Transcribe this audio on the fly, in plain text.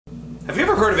Have you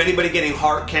ever heard of anybody getting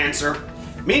heart cancer?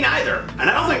 Me neither, and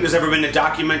I don't think there's ever been a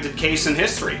documented case in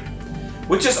history.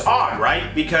 Which is odd,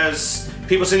 right? Because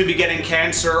people seem to be getting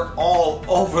cancer all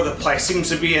over the place. Seems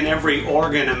to be in every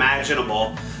organ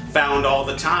imaginable, found all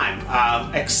the time.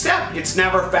 Except it's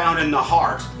never found in the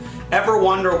heart. Ever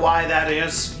wonder why that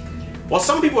is? Well,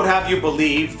 some people would have you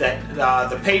believe that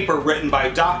the paper written by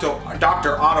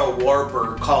Dr. Otto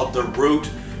Warburg called The Root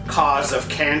Cause of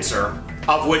Cancer,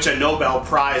 of which a Nobel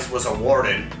Prize was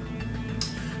awarded,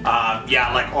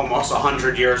 like almost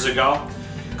 100 years ago,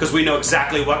 because we know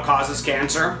exactly what causes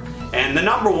cancer, and the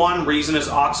number one reason is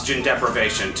oxygen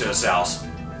deprivation to the cells.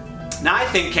 Now, I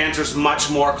think cancer is much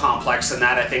more complex than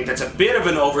that. I think that's a bit of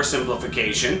an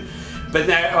oversimplification, but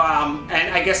and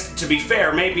I guess to be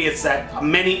fair, maybe it's that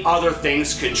many other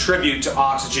things contribute to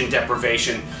oxygen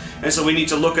deprivation, and so we need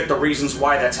to look at the reasons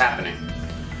why that's happening.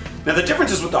 Now, the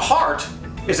difference is with the heart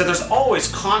is that there's always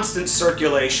constant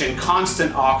circulation,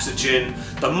 constant oxygen.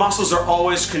 The muscles are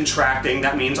always contracting.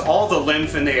 That means all the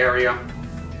lymph in the area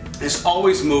is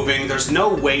always moving. There's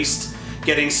no waste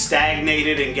getting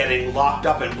stagnated and getting locked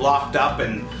up and blocked up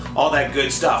and all that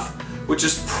good stuff, which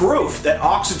is proof that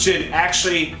oxygen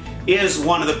actually is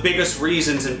one of the biggest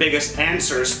reasons and biggest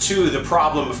answers to the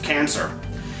problem of cancer.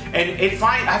 And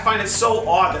I find it so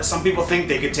odd that some people think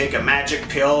they could take a magic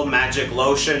pill, magic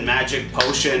lotion, magic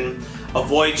potion,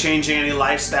 avoid changing any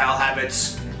lifestyle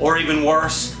habits, or even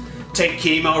worse, take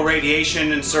chemo,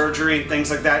 radiation, and surgery and things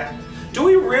like that. Do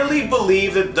we really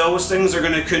believe that those things are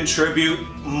going to contribute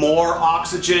more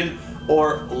oxygen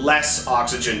or less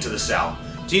oxygen to the cell?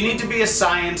 Do you need to be a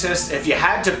scientist? If you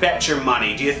had to bet your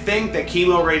money, do you think that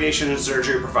chemo, radiation, and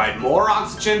surgery provide more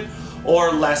oxygen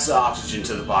or less oxygen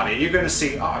to the body? You're going to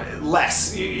see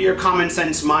less. Your common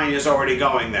sense mind is already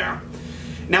going there.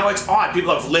 Now, it's odd,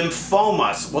 people have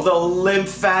lymphomas. Well, the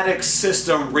lymphatic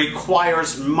system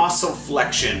requires muscle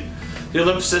flexion. The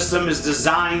lymph system is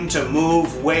designed to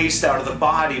move waste out of the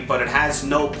body, but it has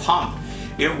no pump.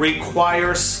 It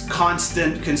requires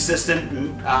constant,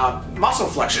 consistent muscle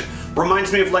flexion.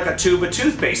 Reminds me of like a tube of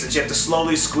toothpaste that you have to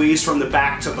slowly squeeze from the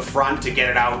back to the front to get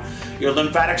it out. Your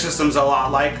lymphatic system's a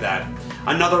lot like that.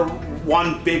 Another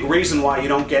one big reason why you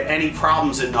don't get any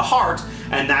problems in the heart,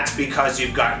 and that's because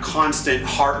you've got constant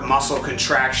heart muscle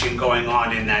contraction going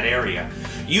on in that area.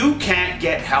 You can't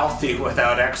get healthy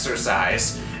without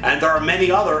exercise, and there are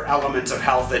many other elements of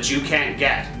health that you can't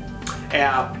get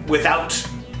without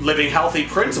living healthy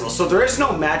principles. So there is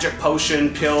no magic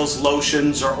potion, pills,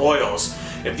 lotions, or oils.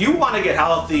 If you want to get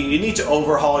healthy, you need to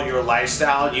overhaul your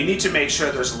lifestyle. You need to make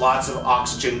sure there's lots of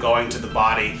oxygen going to the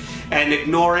body, and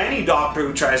ignore any doctor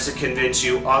who tries to convince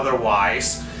you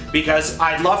otherwise, because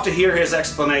I'd love to hear his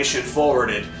explanation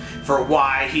forwarded for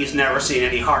why he's never seen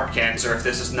any heart cancer if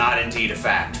this is not indeed a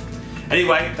fact.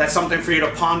 Anyway, that's something for you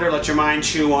to ponder. Let your mind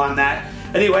chew on that.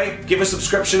 Anyway, give a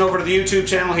subscription over to the YouTube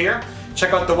channel here.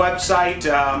 Check out the website,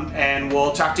 and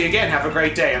we'll talk to you again. Have a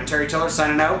great day. I'm Terry Tiller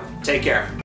signing out. Take care.